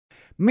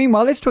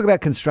Meanwhile, let's talk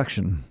about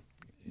construction.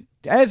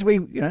 As we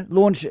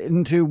launch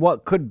into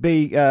what could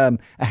be a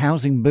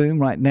housing boom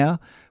right now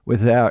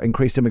with our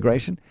increased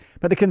immigration,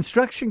 but the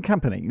construction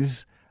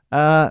companies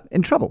are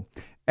in trouble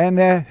and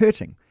they're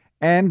hurting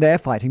and they're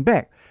fighting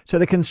back. So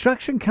the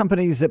construction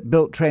companies that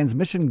built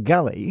Transmission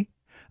Gully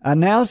are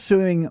now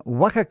suing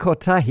Waka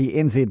Kotahi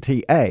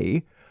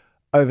NZTA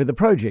over the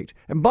project.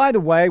 And by the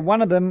way,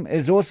 one of them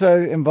is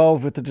also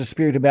involved with the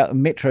dispute about the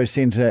Metro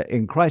Centre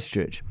in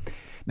Christchurch.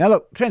 Now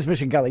look,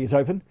 Transmission Gully is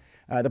open.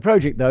 The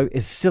project, though,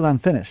 is still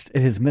unfinished.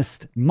 It has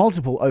missed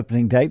multiple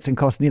opening dates and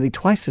cost nearly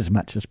twice as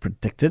much as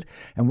predicted.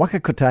 And Waka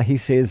Kotahi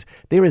says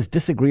there is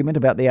disagreement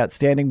about the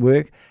outstanding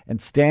work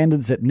and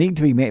standards that need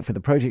to be met for the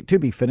project to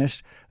be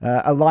finished,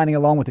 aligning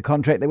along with the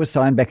contract that was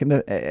signed back at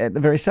the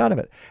very start of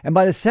it. And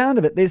by the sound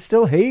of it, there's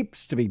still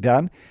heaps to be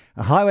done.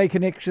 Highway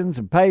connections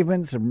and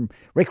pavements and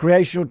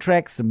recreational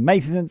tracks and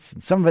maintenance,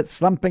 and some of it's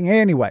slumping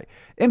anyway.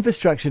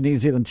 Infrastructure New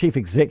Zealand Chief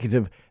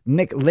Executive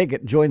Nick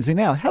Leggett joins me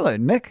now. Hello,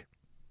 Nick.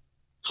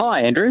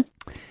 Hi, Andrew.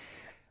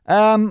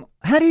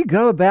 How do you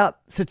go about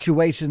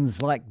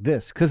situations like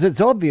this? Because it's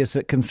obvious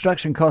that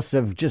construction costs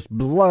have just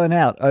blown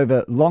out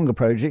over longer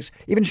projects,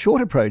 even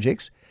shorter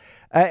projects.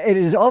 It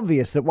is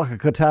obvious that Waka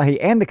Kotahi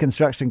and the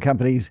construction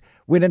companies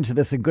went into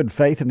this in good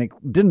faith and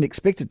didn't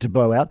expect it to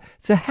blow out.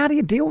 So how do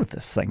you deal with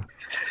this thing?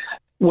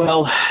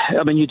 Well,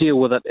 I mean, you deal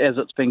with it as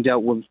it's being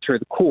dealt with through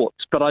the courts.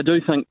 But I do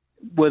think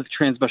with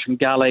Transmission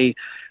Gully,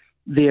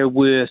 there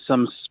were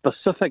some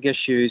specific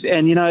issues.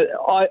 And,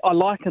 I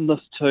liken this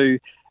to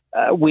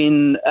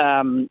when,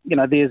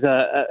 there's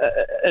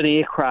an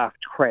aircraft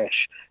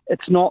crash.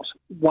 It's not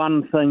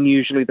one thing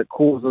usually that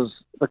causes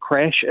the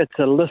crash. It's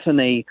a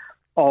litany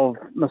of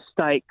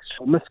mistakes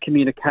or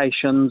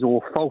miscommunications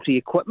or faulty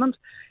equipment.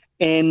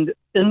 And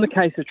in the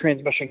case of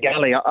Transmission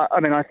Gully,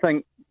 I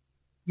think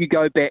you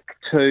go back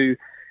to,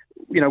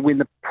 when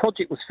the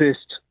project was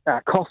first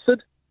costed,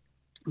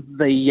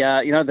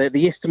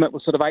 the estimate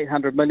was sort of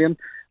 800 million.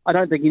 I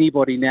don't think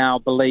anybody now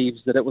believes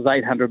that it was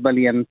 800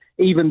 million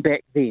even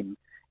back then.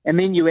 And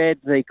then you add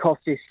the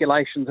cost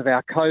escalations of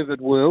our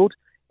COVID world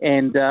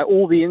and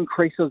all the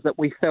increases that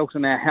we felt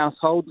in our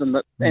households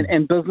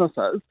and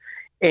businesses.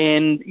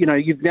 And,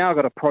 you've now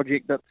got a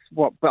project that's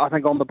I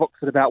think on the books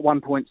at about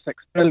 1.6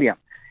 billion.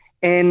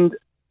 And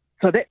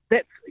so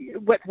that's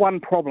one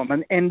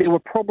problem. And there were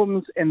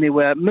problems and there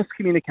were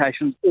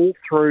miscommunications all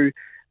through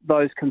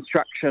those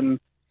construction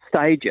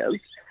stages.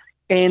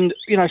 And,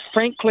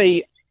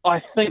 frankly,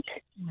 I think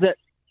that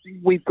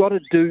we've got to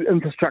do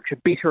infrastructure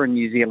better in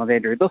New Zealand,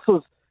 Andrew. This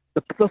is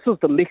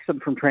the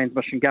lesson from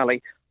Transmission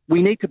Gully.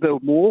 We need to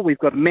build more. We've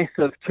got a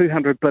massive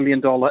 $200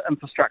 billion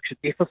infrastructure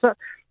deficit.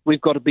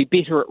 We've got to be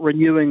better at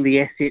renewing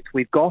the assets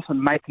we've got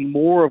and making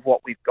more of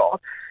what we've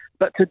got.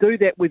 But to do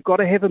that, we've got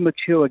to have a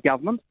mature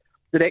government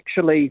that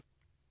actually,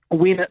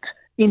 when it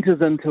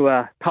enters into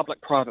a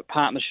public-private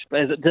partnership,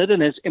 as it did,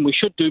 and we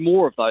should do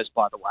more of those,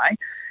 by the way,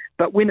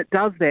 but when it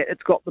does that,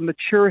 it's got the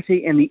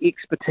maturity and the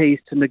expertise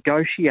to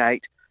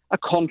negotiate a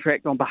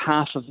contract on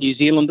behalf of New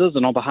Zealanders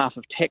and on behalf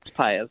of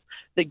taxpayers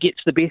that gets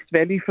the best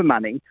value for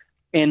money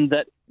and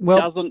that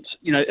isn't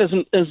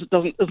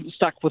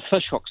stuck with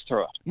fish hooks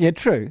through it. Yeah,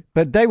 true.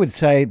 But they would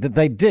say that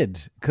they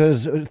did,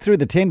 because through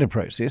the tender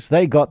process,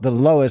 they got the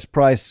lowest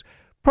price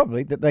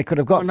probably that they could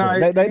have got for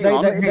it.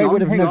 They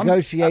would have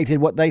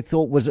negotiated what they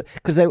thought was,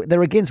 because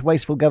they're against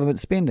wasteful government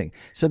spending.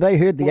 So they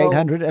heard the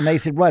 800 and they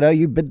said, right,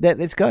 you bid that,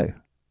 let's go.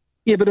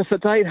 Yeah, but if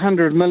it's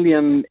 800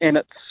 million and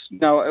it's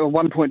a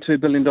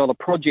 $1.2 billion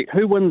project,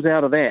 who wins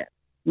out of that?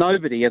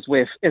 Nobody, as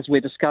we're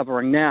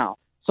discovering now.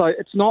 So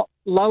it's not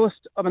lowest.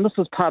 I mean, this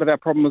is part of our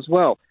problem as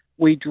well.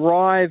 We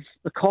drive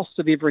the cost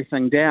of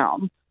everything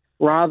down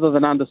rather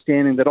than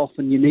understanding that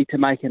often you need to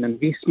make an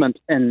investment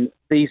in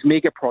these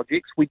mega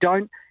projects. We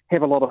don't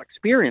have a lot of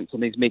experience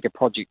in these mega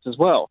projects as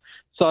well.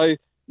 So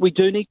we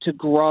do need to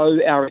grow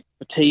our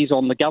expertise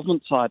on the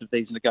government side of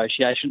these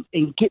negotiations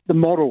and get the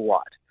model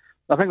right.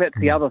 I think that's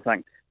the other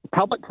thing.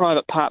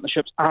 Public-private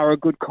partnerships are a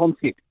good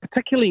concept,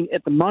 particularly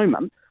at the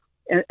moment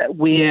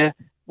where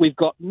we've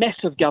got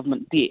massive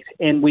government debt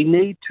and we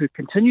need to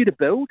continue to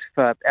build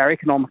for our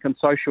economic and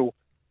social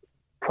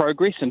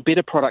progress and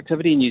better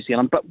productivity in New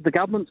Zealand, but the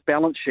government's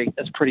balance sheet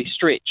is pretty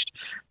stretched.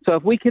 So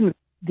if we can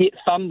get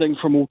funding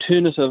from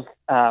alternative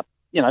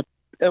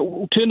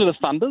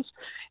funders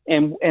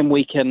and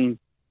we can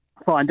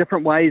find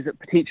different ways of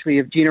potentially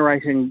of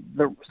generating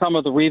some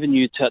of the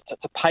revenue to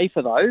pay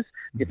for those.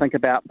 You think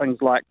about things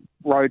like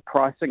road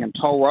pricing and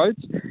toll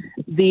roads,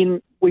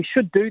 then we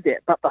should do that.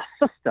 But the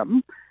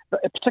system,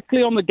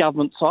 particularly on the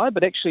government side,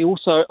 but actually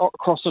also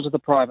across into the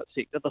private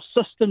sector, the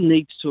system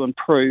needs to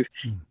improve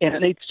and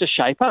it needs to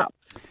shape up.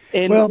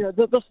 And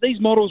these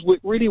models work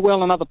really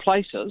well in other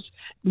places.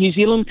 New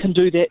Zealand can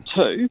do that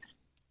too,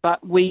 but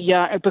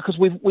because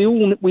we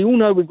all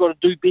know we've got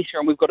to do better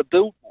and we've got to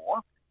build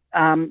more.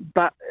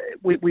 But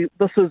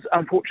this is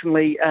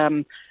unfortunately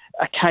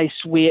a case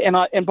where,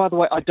 and by the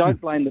way, I don't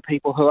blame the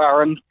people who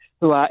are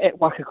at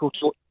Waka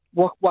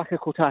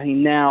Kotahi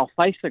now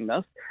facing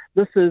this.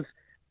 This is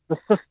the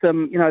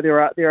system.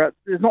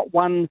 There's not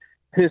one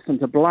person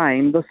to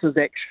blame. This is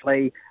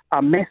actually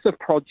a massive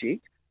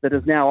project that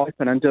is now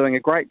open and doing a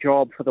great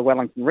job for the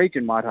Wellington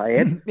region, might I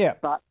add. Yeah.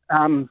 But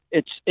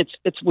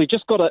we've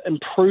just got to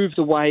improve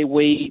the way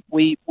we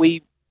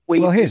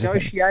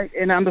negotiate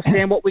and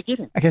understand what we're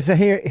getting. Okay, so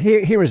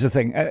here is the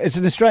thing. It's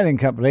an Australian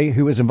company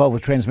who was involved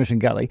with Transmission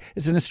Gully.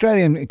 It's an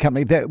Australian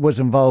company that was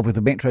involved with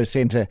the Metro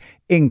Centre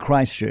in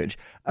Christchurch.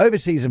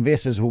 Overseas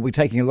investors will be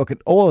taking a look at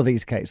all of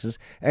these cases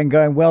and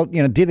going, well,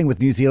 dealing with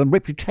New Zealand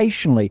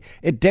reputationally,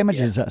 it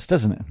damages us,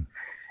 doesn't it?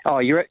 Oh,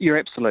 you're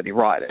absolutely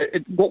right.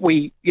 What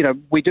we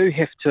do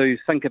have to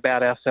think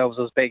about ourselves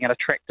as being an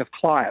attractive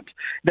client.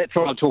 That's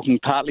what I'm talking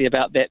partly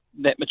about, that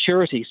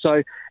maturity.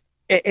 So,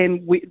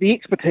 and the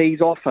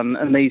expertise often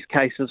in these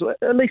cases,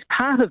 at least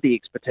part of the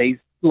expertise,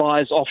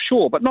 lies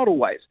offshore, but not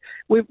always.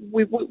 We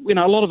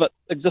a lot of it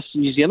exists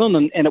in New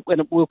Zealand, and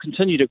it will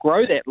continue to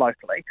grow that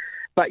locally.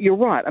 But you're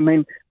right. I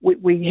mean,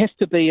 we have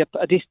to be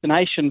a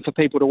destination for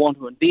people to want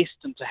to invest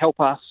and to help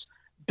us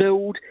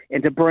build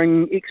and to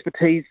bring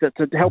expertise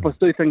to help us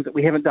do things that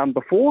we haven't done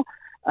before,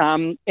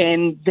 and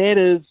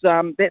that's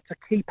a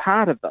key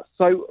part of this.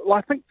 So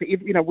I think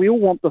we all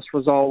want this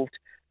resolved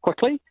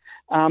quickly,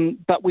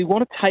 but we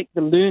want to take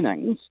the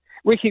learnings,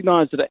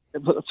 recognise that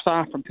it's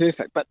far from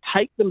perfect, but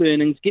take the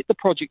learnings, get the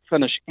project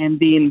finished, and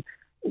then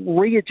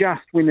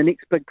readjust when the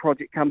next big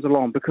project comes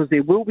along, because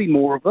there will be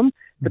more of them,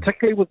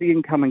 particularly with the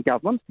incoming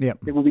government. Yep.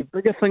 There will be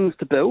bigger things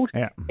to build,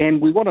 and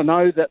we want to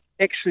know that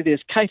actually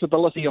there's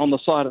capability on the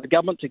side of the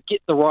government to get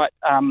the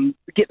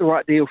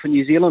right deal for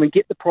New Zealand and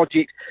get the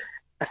project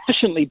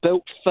efficiently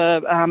built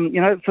for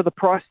the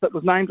price that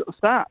was named at the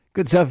start.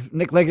 Good stuff.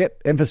 Nick Leggett,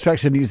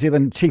 Infrastructure New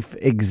Zealand Chief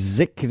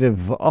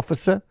Executive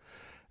Officer.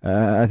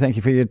 Thank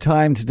you for your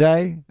time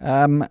today.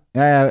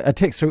 A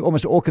text through: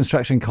 almost all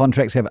construction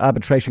contracts have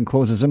arbitration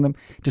clauses in them.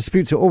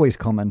 Disputes are always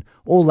common.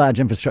 All large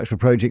infrastructure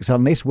projects,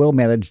 unless well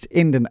managed,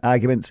 end in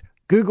arguments.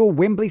 Google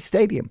Wembley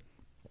Stadium.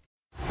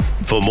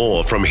 For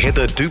more from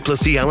Heather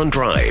Duplessis Allen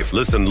Drive,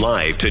 listen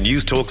live to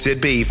News Talk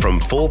ZB from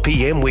 4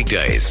 p.m.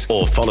 weekdays,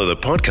 or follow the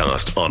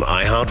podcast on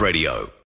iHeartRadio.